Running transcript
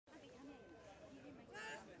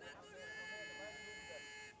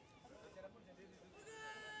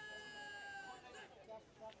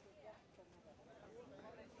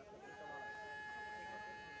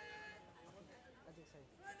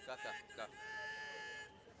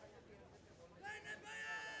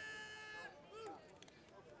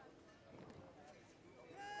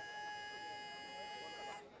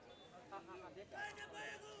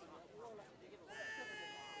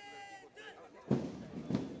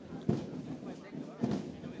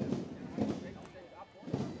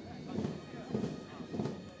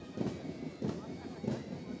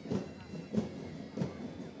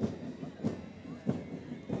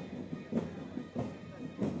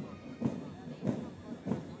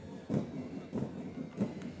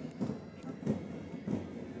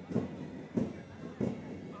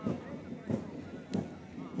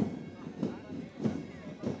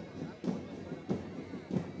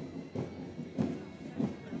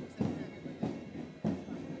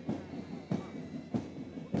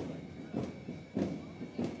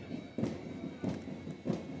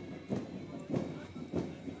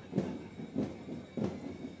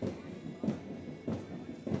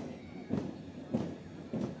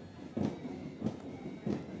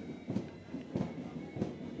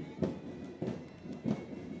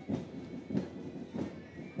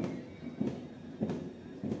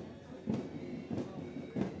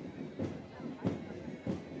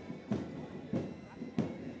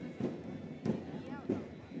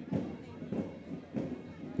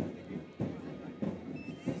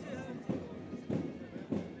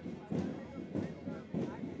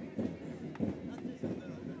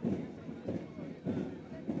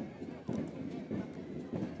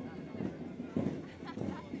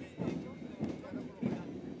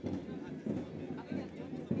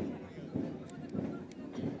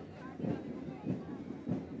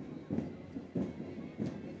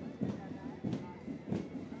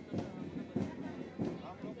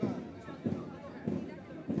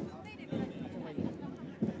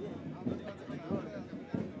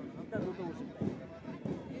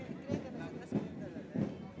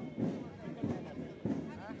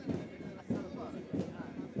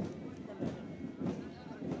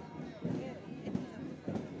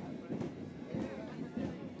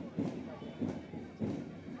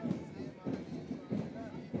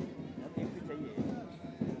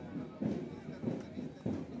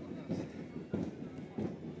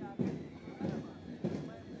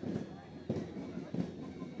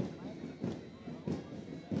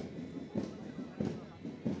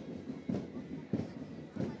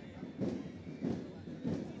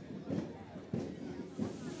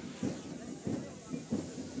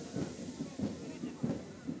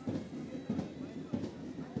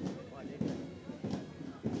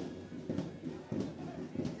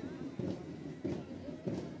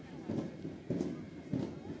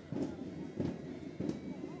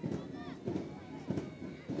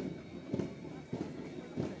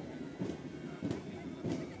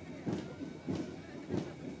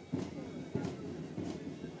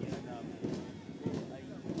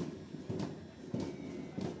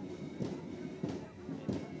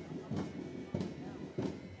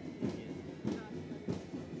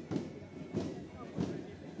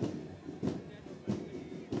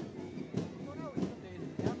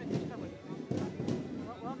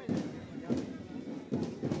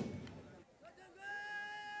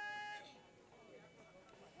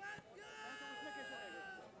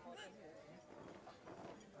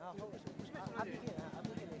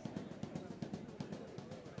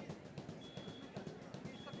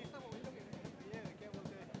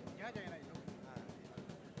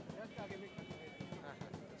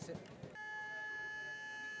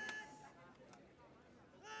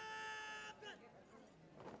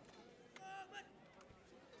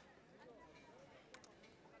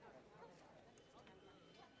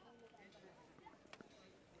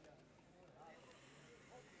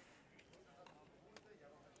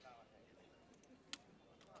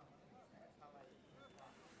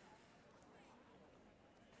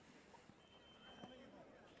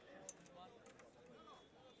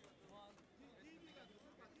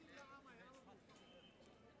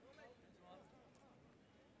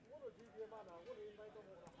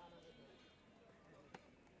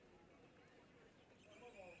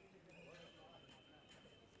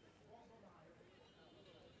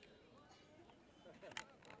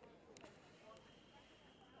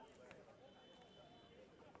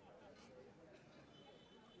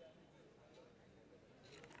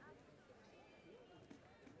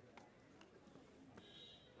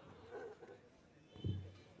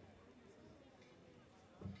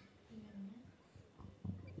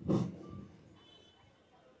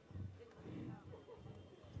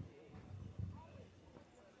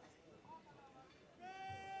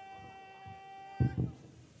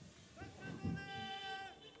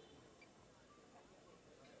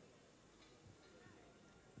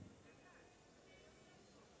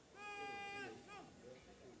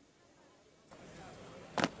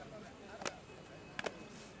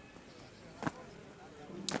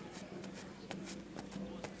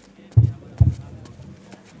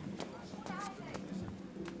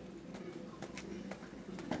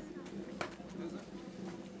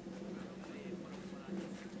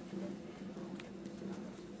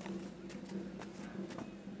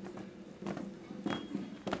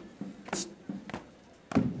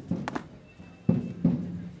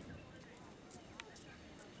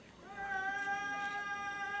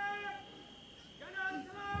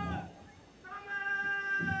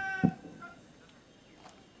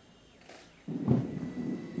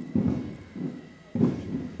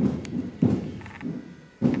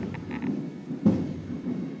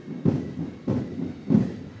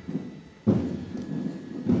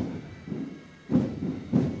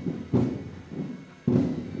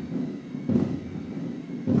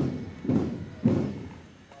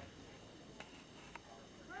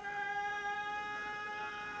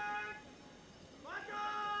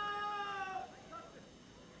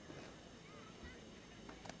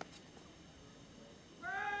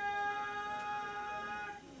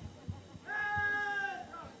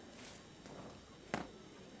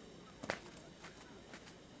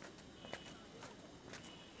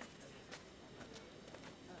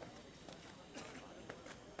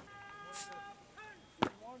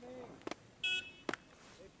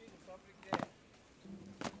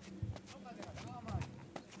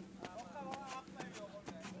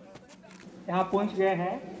यहाँ पहुँच गए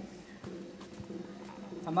हैं।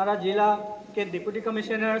 हमारा जिला के डिप्टी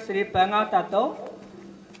कमिश्नर श्री पेंगा तातो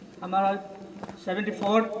हमारा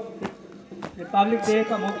 74th रिपब्लिक डे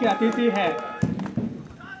का मुख्य अतिथि है।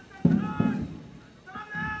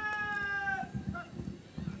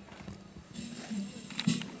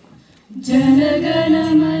 जनगण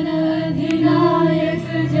मन अधिनायक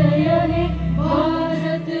जय हे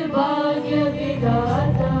भारत भाग्य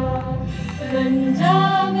विधाता।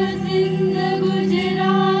 पंजाब सिंध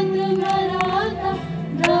गुजरात मराठा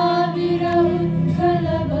द्राविड़ उत्कल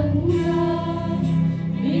गंगा।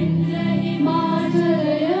 विंध्य हिमाचल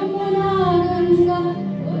यमुना गंगा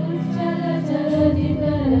उच्चल जलधि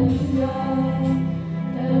तरंगा।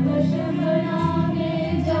 तब शुभ नामे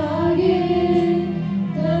जागे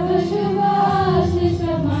तब शुभ आशीष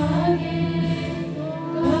मांगे।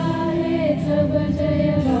 गाहे तब जय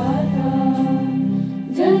गाथा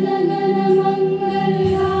जनगण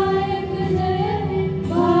मंगलदायक जय हे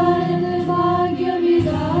भारत भाग्य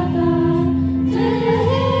विधाता। जय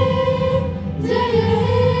हे जय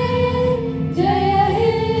हे जय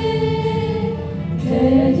हे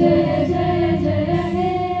जय जय जय जय हे।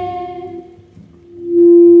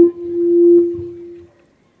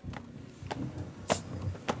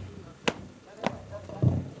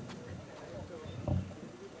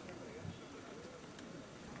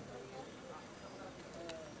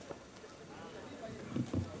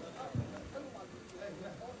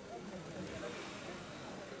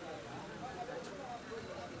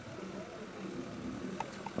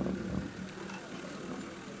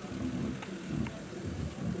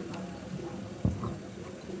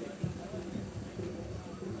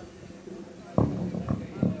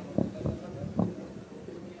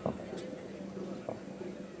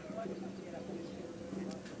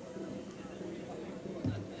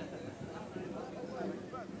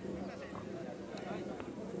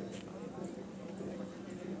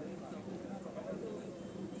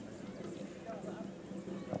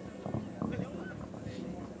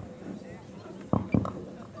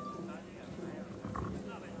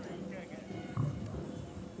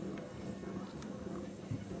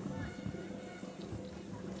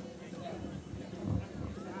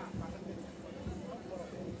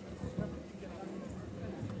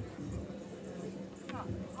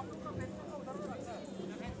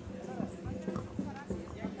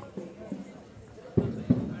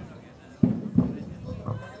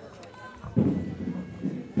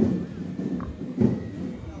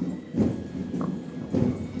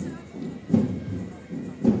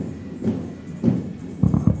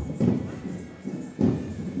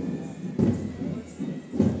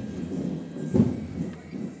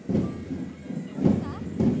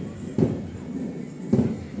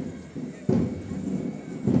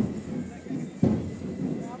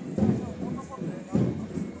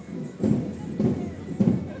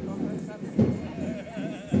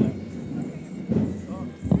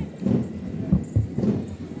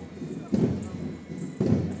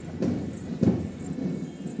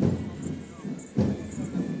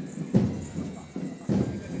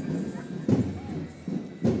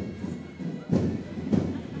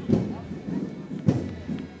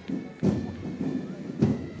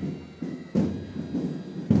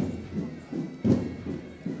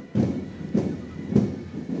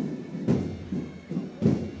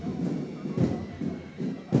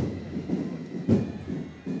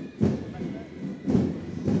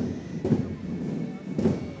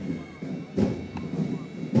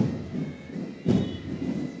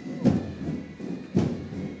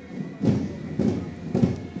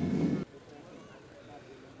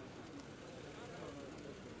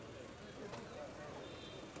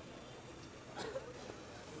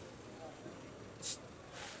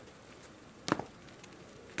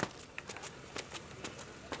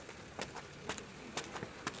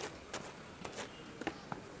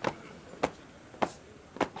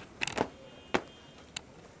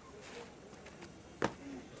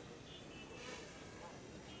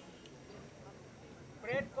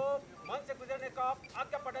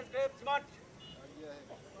 आज्ञा पटल ट्रेप स्मार्ट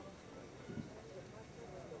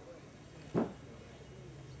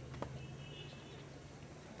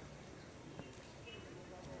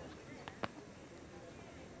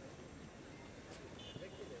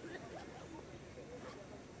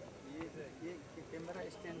ये कैमरा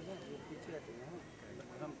स्टैंड में पीछे आते हैं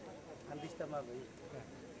हम अंदिस्ता में भाई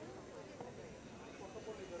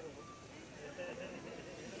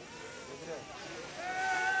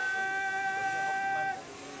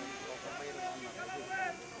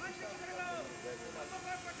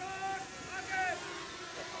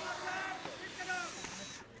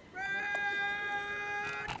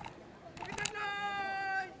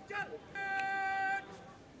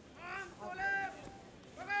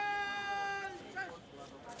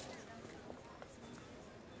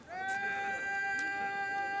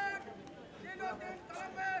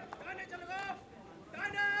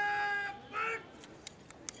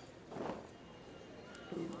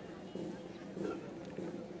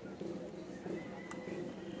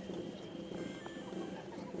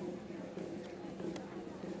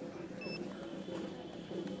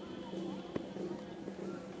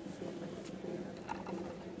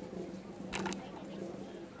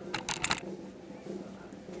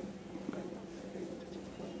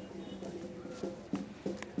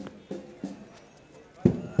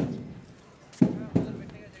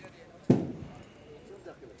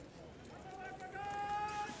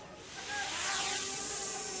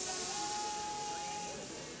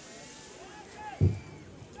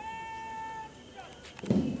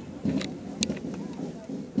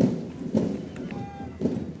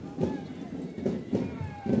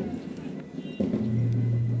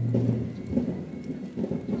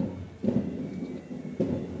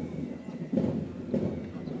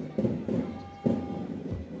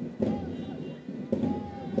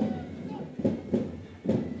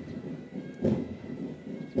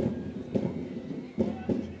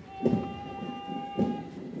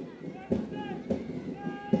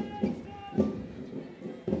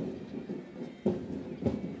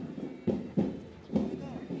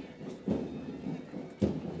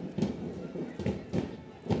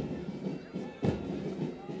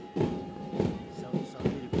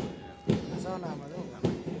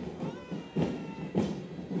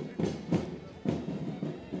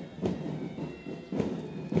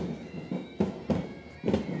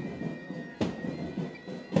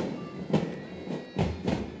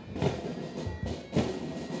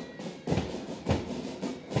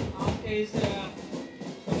इस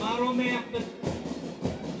समारोह में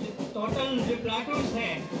टोटल जो प्लाटून्स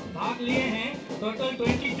हैं भाग लिए हैं, टोटल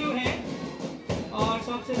 22 हैं। और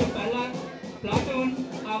सबसे जो पहला प्लाटून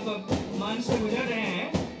आप मंच से गुजर रहे हैं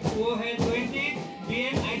वो है 20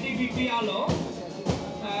 BN ITBP आलो।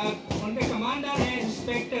 उनके कमांडर है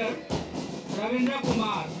inspector Ravindra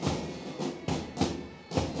Kumar.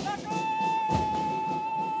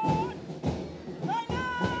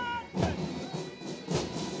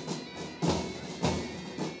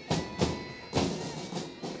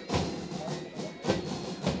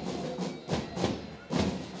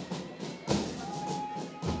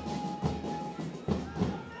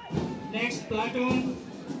 Next platoon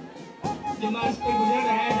जो मार्च पे गुजर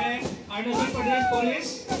रहे हैं Arunachal Pradesh police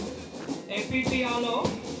APP Alo,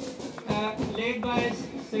 led by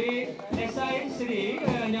Shri SI Shri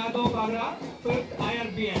Yadav Bagra 5th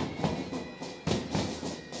IRBN।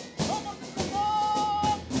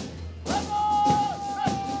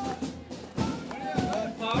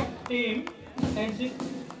 Third team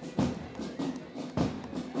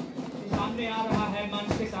सामने आ रहा है,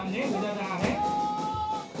 मंच के सामने गुजर रहा है,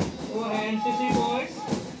 वो है NCC boys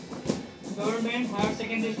government higher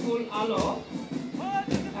secondary school आलो।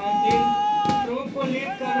 इन ग्रुप को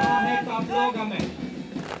लीड कर रहा है काफलो गवर्नमेंट।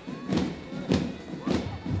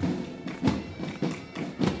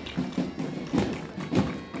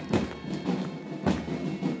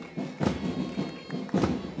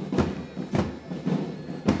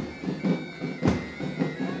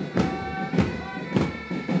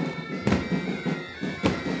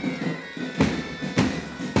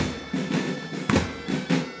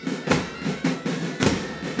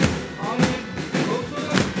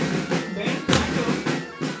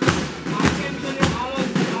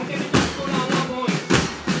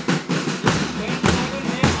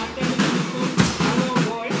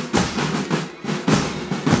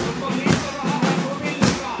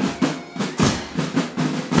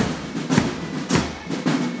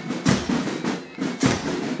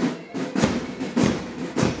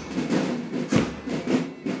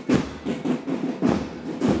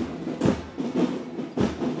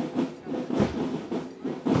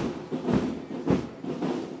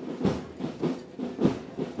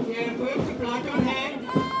 प्लाटून है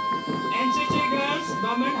NCC girls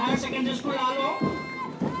government higher secondary school आलो।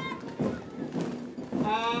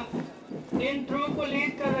 इन ट्रूप को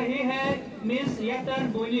लीड कर रही है मिस यतर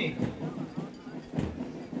बोली।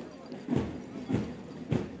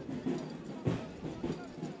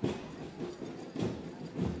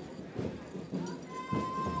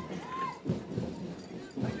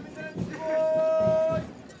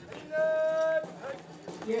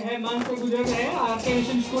 ये है मंच को गुजर रहे RK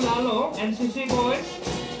mission school Alo NCC boys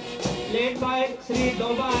led by Shri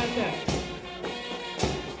डोबा आकर।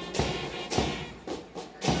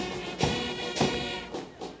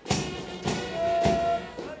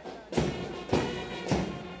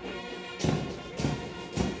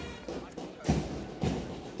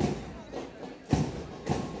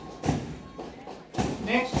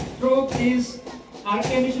 Next group is RK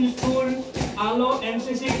Mission School Aalo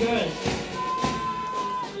NCC Girls,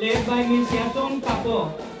 led by Ms. Yason Kapo.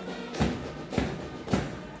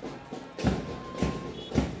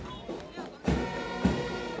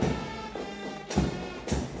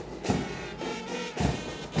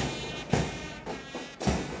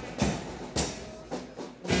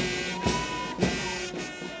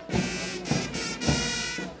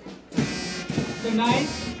 The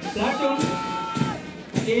ninth platoon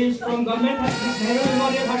is from Government Nehru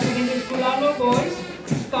Memorial Higher Secondary School Aalo Boys,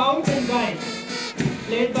 Scout and Guide,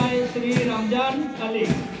 led by Sri Ramjan Ali.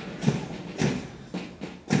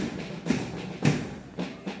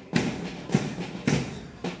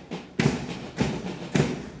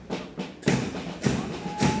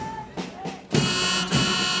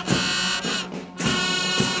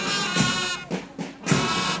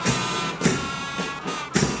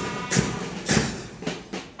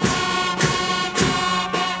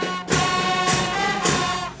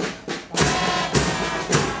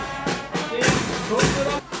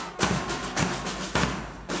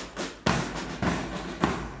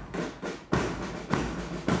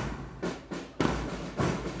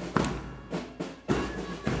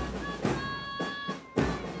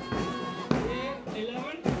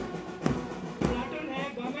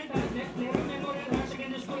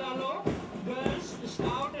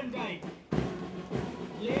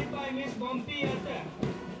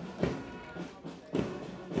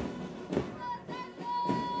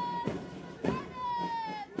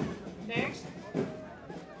 Next,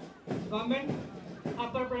 Government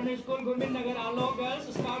Upper Primary School, Gurmin Nagar, Aalo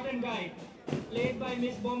Girls Scout and Guide, led by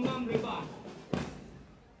Miss Bomnam Riba.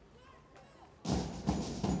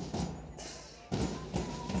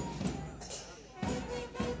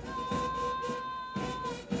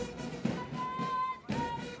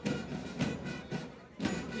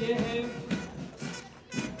 ये है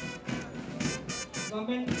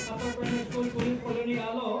government upper primary school police colony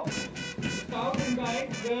Alo scout and guide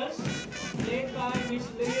girls led by miss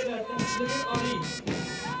lily ऑली।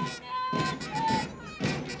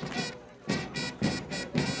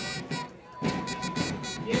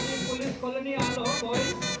 ये भी police colony Alo boys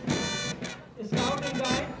scout and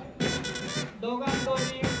guide दोगन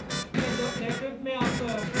दोरी के नेतृत्व में आप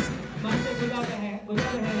मंच से गुजर रहे हैं।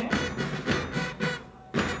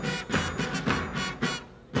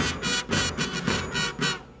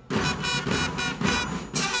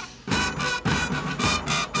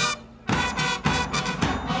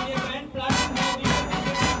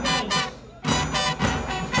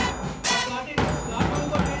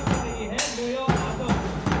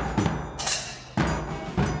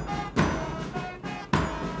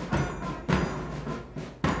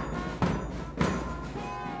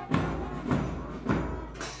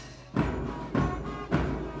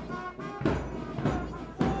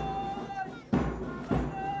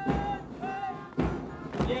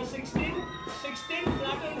 ये 16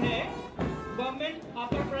 प्लाटून है government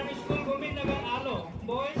upper primary school Govind Nagar Alo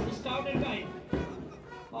boys scout and guide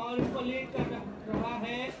और इसको लीड कर रहा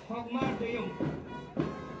है हॉगमार देयुम।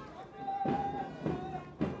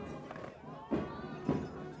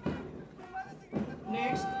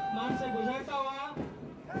 नेक्स्ट मंच से गुजरता हुआ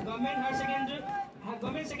government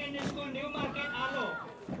secondary school new market Alo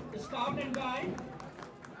scout and guide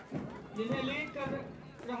जिन्हें लीड कर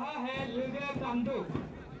रहा है Livia कामडू।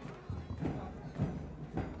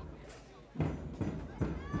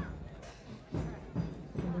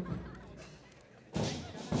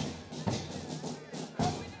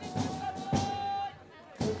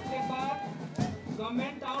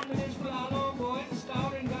 Government town middle school Alo boys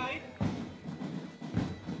scout and guide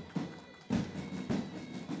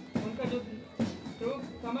उनका जो ट्रूप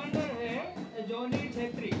कमांडर है जॉनी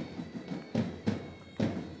छेत्री।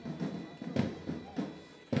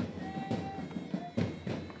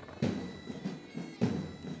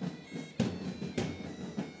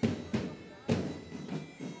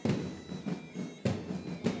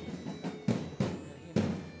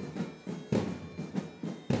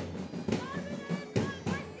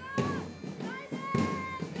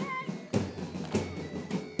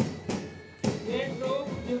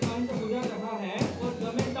 जो काम से गुजर रहा है और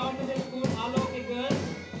गवर्नमेंट टाउन मिडिल स्कूल आलो के गर्ल्स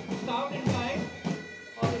स्काउट एंड गाइड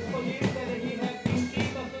और इसको लीड कर रही है पिंकी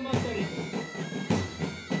कस्तूरी।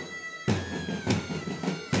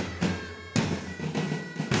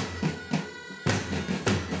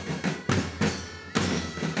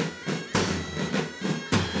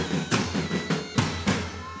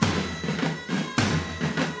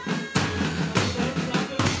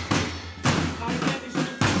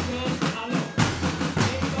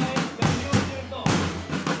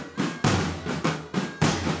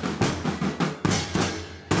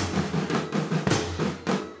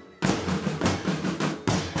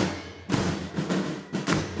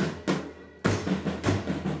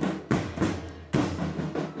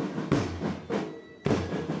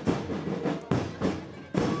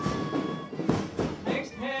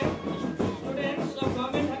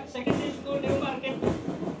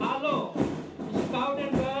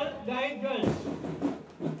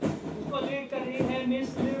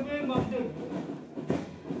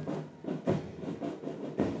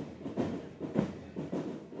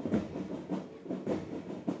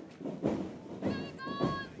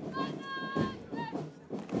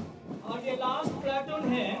 ये लास्ट प्लाटून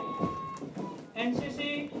है NCC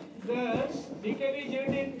girls BKB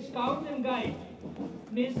Z scout and guide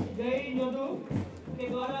miss गई नोडू के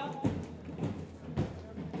द्वारा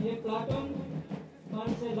ये प्लाटून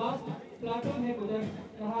मान से लास्ट प्लाटून है गुजर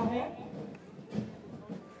रहा है।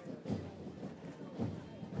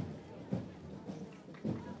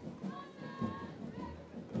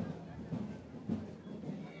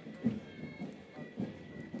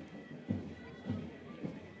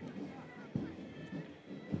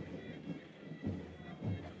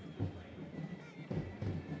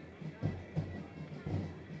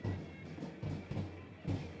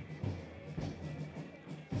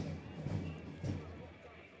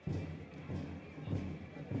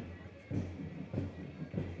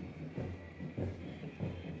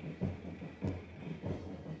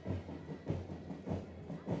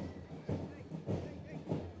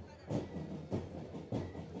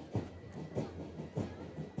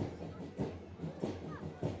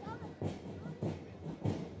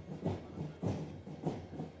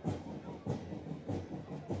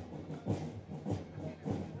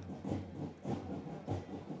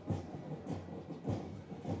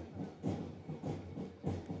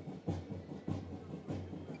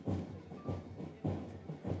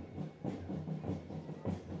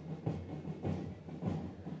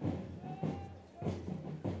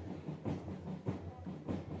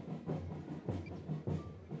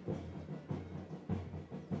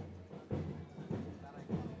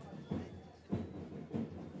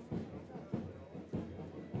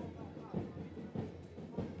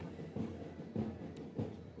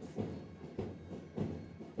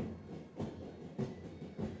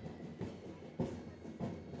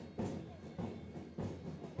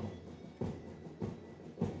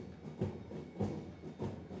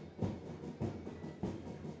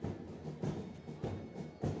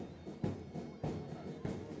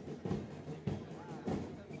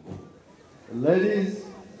 Ladies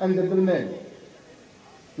and gentlemen,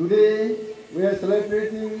 today we are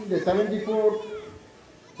celebrating the 74th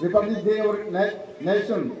Republic Day of our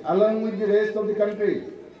nation along with the rest of the country.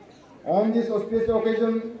 On this auspicious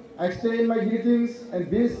occasion, I extend my greetings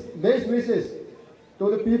and best wishes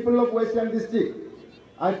to the people of West Siang district.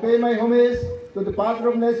 I pay my homage to the father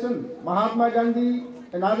of nation, Mahatma Gandhi,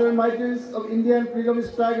 and other martyrs of Indian freedom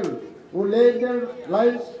struggle who laid their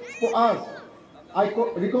lives for us. I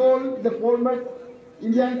recall the former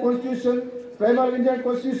Indian Constitution, primal Indian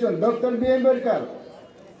Constitution, Dr. B.M. Ambedkar,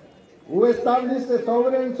 who established a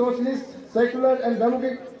sovereign, socialist, secular and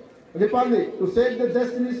democratic republic to save the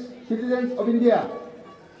destinies citizens of India.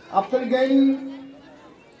 After gaining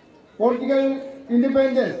political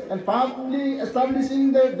independence and firmly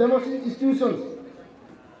establishing the democratic institutions,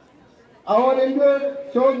 our endeavor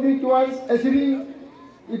should be towards achieving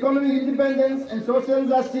economic independence and social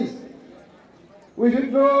justice. We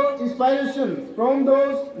should draw inspiration from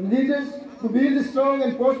those leaders to build a strong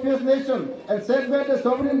and prosperous nation and safeguard the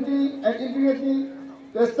sovereignty and integrity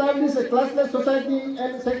to establish a classless society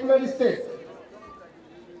and secular state.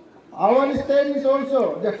 Our state is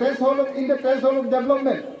also in the threshold of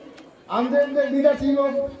development. Under the leadership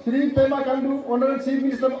of Sri Pema Khandu, Honorable Chief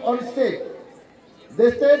Minister of our state,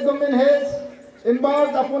 the state government has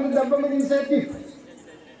embarked upon the development initiative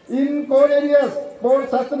in core areas for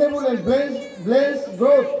sustainable and balanced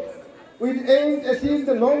growth, with aim to achieve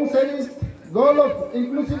the long-cherished goal of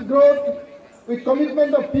inclusive growth with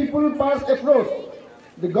commitment of people-first approach.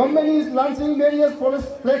 The government is launching various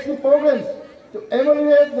flagship programs to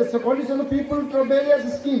evaluate the condition of people through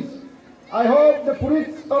various schemes. I hope the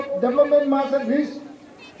fruits of development must have reached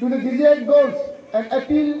to the desired goals and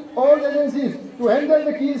appeal all agencies to handle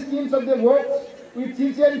the key schemes of their work with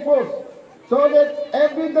sincere force, so that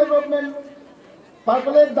every development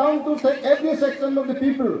percolates down to every section of the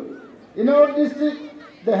people. In our district,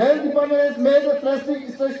 the health department has made a drastic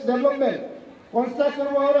development. Construction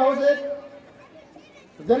of our houses,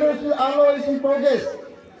 General Hospital Aalo is in progress.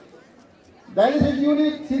 Dialysis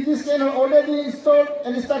unit, CT scan are already installed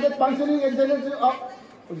and started functioning at General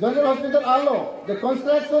Hospital Aalo. The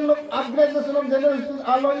construction of upgradation of General Hospital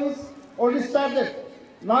Aalo is already started.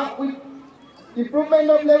 Now with improvement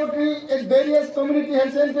of laboratory at various community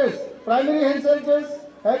health centers, primary health centers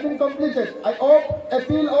have been completed. I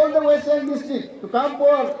appeal all the West Siang district to come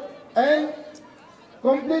forward and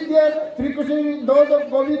complete their precautionary dose of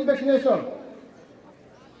COVID vaccination.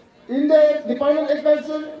 In the Department of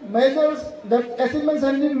Agriculture, measures that achievements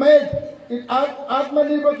have been made in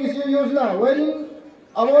Atmanirbhar Krishi Yojana, wherein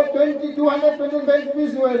about 220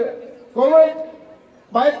 beneficiaries were covered.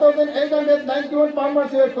 5,891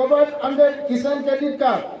 farmers were covered under Kisan Credit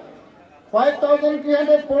Card.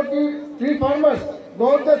 5,343 farmers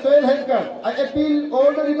got the soil health card. I appeal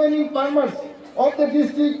all the remaining farmers of the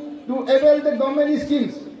district to avail the government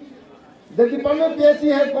schemes. The Department of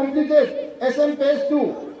PHC has completed SM Phase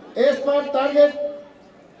 2 as per target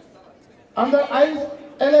under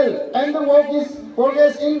ILL, and the work is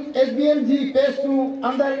progressing SBMG Phase 2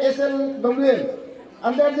 under SLWM.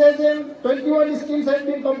 Under the 21 schemes have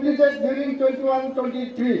been completed during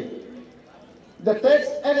 21-23. The Tax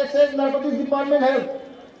and Excise Narcotics Department have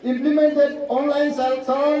implemented online Siang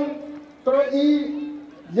through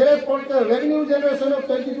e-Xerox portal revenue generation of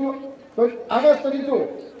August 22.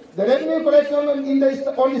 The revenue collection on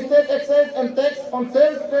state excise and tax on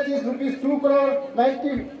sales tax is rupees 2 crore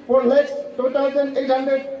 94 lakhs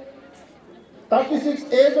 2,836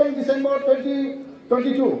 as on December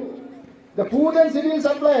 2022. The food and civil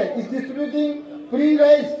supply is distributing free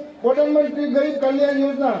rice, Pradhan Mantri Garib Kalyan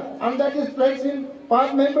Yojana, under this flagship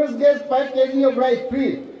per members get 5 kg of rice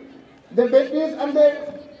free. The beneficiaries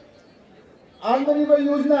under Atmanirbhar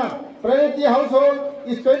Yojana, priority household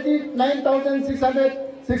is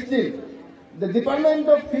 29,616. The Department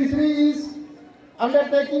of Fisheries is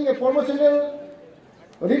undertaking a promotional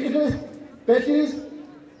recruitment fisheries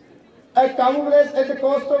at Kamuglas at the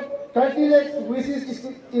cost of 30 lakhs, which is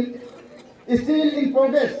still in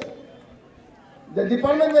progress. The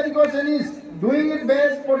Department of Education is doing its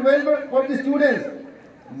best for welfare for the students.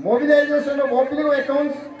 Mobilization of opening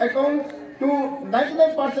accounts to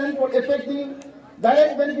 99% for effecting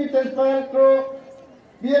direct benefit transfer through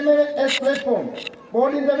PMS platform.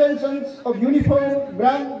 Board interventions of uniform,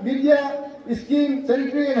 grant, Vidya scheme,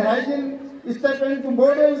 sanitary and hygiene stipend to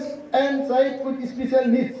boarders and sites with special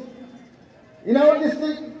needs. In our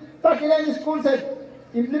district, 39 schools have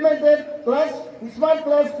implemented smart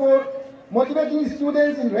class for motivating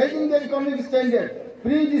students in raising their economic standard.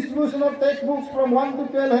 Free distribution of textbooks from 1 to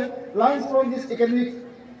 12 have launched from this academic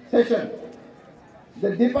session.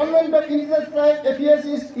 The Department of Indigenous Tribes Affairs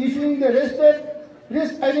is issuing the registered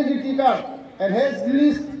priest identity card and has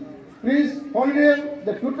released priests honorarium.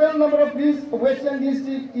 The total number of priests of Western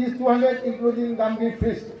District is 200, including Gambir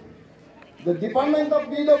priests. The Department of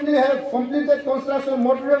PW have completed construction of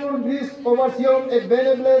motorable bridge over Siang at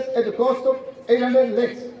Benebles at the cost of 800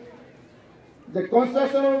 lakhs. The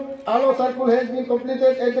construction of Aalo circle has been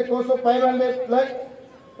completed at the cost of 500 lakhs.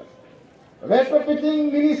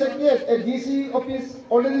 Retrofitting mini secretariat at DC office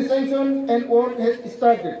already sanctioned and work has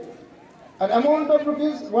started. An amount of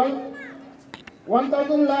rupees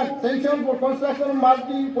 1,000 lakh sanctioned for construction of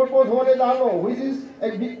multi-purpose hall at Aalo, which is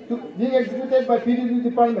being executed by PDD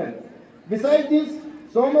department. Besides this,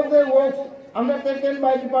 some of the works undertaken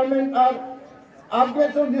by department are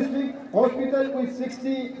upgrades of district hospital with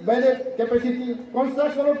 60 bedded capacity,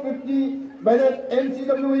 construction of 50 bedded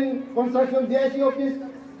MCW wing, construction of DIC office,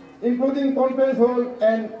 including conference hall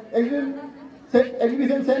and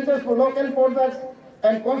exhibition centers for local products,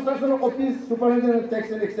 and construction of office superintendent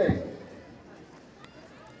tax and excise.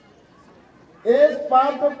 As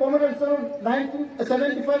part of commemoration of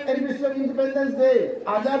 1975 anniversary of Independence Day,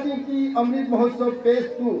 Azadi Ki Amrit Mahotsav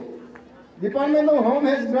Phase 2, Department of Home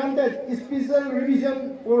has granted special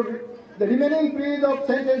revision for the remaining period of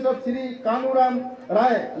sentence of Sri Kanuram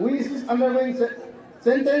Rai, who is undergoing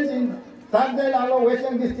sentence in Thakdal Aalo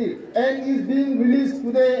Western District and is being released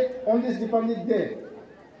today on this Republic Day.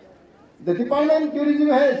 The Department of Tourism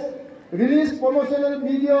has released promotional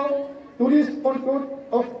video tourist on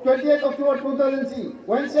of 28th October 2006.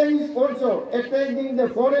 One Siang is also attracting the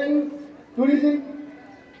foreign tourism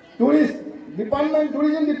department.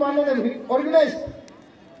 Tourism department has organized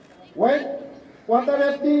white water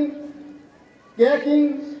rafting,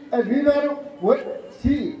 kayaking, a river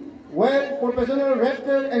sea, where professional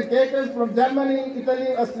rafters and kayakers from Germany,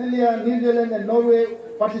 Italy, Australia, New Zealand, and Norway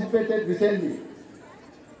participated recently.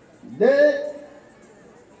 The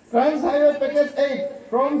Trans Highway Package 8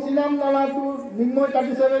 from Sinam Nala to Ningmoi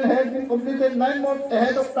 37 has been completed 9 months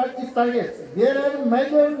ahead of its targets. There are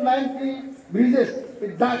major 90 bridges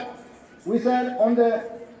with dark, which are on the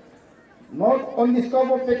north on the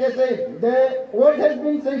scope of Package 8. The work has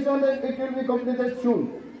been sanctioned and it will be completed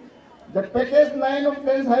soon. The Package 9 of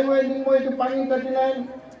Trans Highway Ningmoi to Panging 39,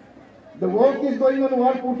 the work is going on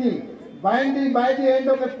war footing. By the end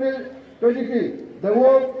of April 23, the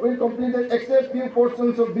work will complete except few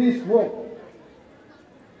portions of bridge work.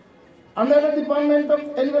 Under the Department of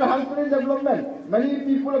Animal Husbandry Development, many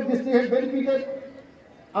people of district have benefited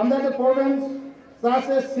under the programs such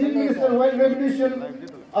as Sea Minister Wild Revolution,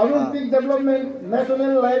 Olympic Development,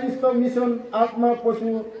 National Livestock Mission, Atma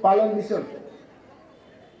Pashu Palan Mission.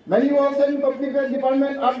 Many works have been completed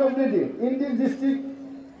Department RWD in this district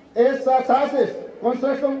as such as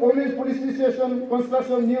construction of Orange Police Station,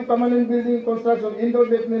 construction of new permanent building, construction of indoor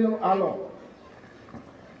badminton Aalo.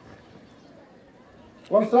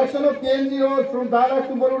 Construction of PNG road from Dara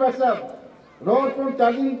to Borurasab, road from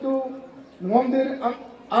Chaging to Mondir,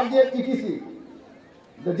 RDF etc.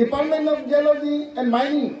 The Department of Geology and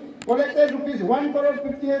Mining collected rupees 1 crore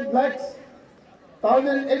 58 lakhs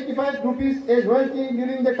 1,085 rupees as royalty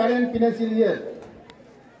during the current financial year.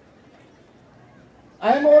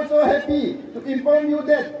 I am also happy to inform you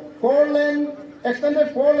that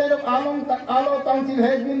extended 4 lane of Aalo Township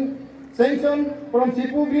has been sanctioned from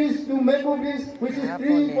Sipu Bridge to Mepu Bridge, which is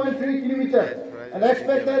 3.3 kilometers and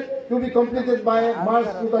expected to be completed by March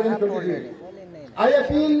 2023. I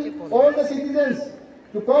appeal all the citizens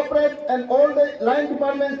to cooperate and all the line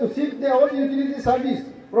departments to seek their own utility service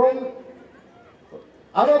from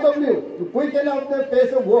ROW to quicken up the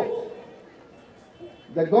pace of works.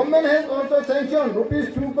 The government has also sanctioned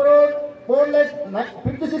rupees 2 crore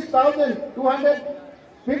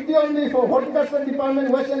 4,56,250 only for Horticulture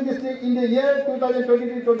Department Western District in the year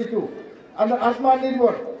 2023-22 under Atma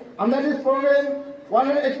Nirbhar. Under this program,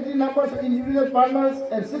 183 numbers of individual farmers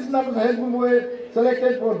and 6 numbers of helpers were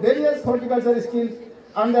selected for various horticulture schemes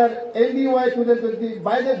under LDY 2020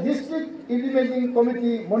 by the District Implementing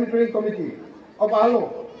Committee, Monitoring Committee of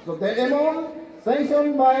Aalo. So the amount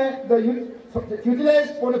sanctioned by the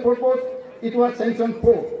utilized for the purpose it was sanctioned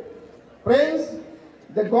for. Friends,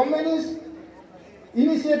 the government is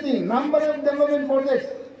initiating number of development projects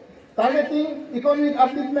targeting economic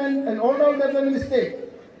upliftment and all-round development in the state.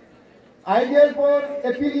 Ideal for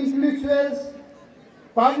appeal intellectuals,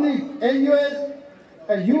 public, NGOs,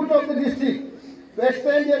 and youth of the district to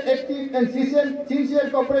extend their active and sincere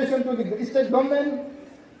cooperation to the state government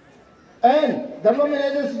and development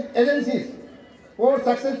agencies for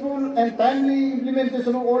successful and timely implementation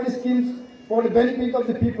of all schemes for the benefit of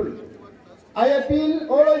the people. I appeal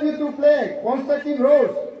all of you to play constructive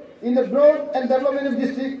roles in the growth and development of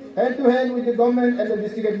district hand to hand with the government and the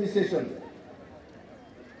district administration.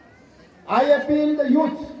 I appeal the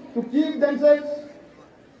youth to keep themselves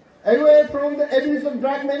away from the abuse of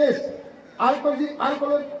drug menace, alcoholism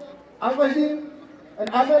and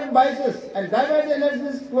other vices and divert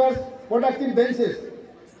energies towards productive benches.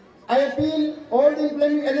 I appeal all the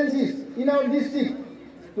implementing agencies in our district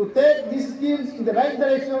to take these schemes in the right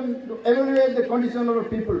direction to evaluate the condition of our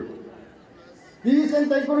people. Peace and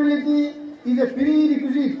tranquility is a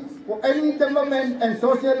prerequisite for any development and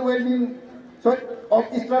social well-being of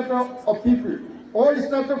strata of people. All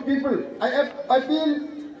strata of people. I appeal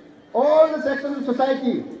all the sections of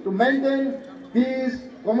society to maintain peace,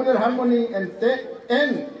 communal harmony, and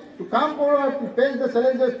to come forward to face the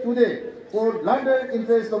challenges today for larger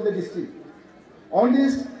interests of the district. On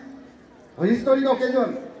this historic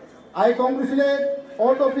occasion, I congratulate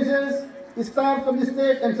all the officials, staffs of the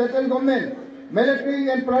state and central government, military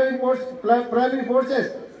and private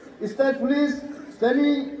forces, state police,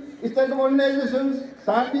 semi-state organizations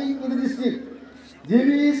serving in the district,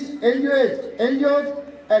 GBs, NGOs,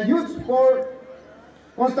 and youth for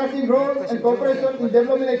constructing growth and cooperation in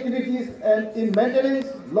development activities and in maintenance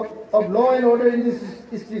of law and order in this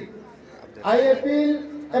district. I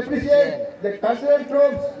appreciate the cultural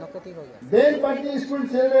troops, then party school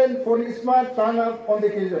children for the smart turn-up on the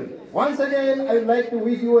occasion. Once again, I would like to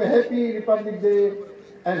wish you a happy Republic Day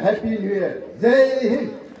and Happy New Year. Jai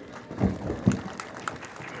Hind!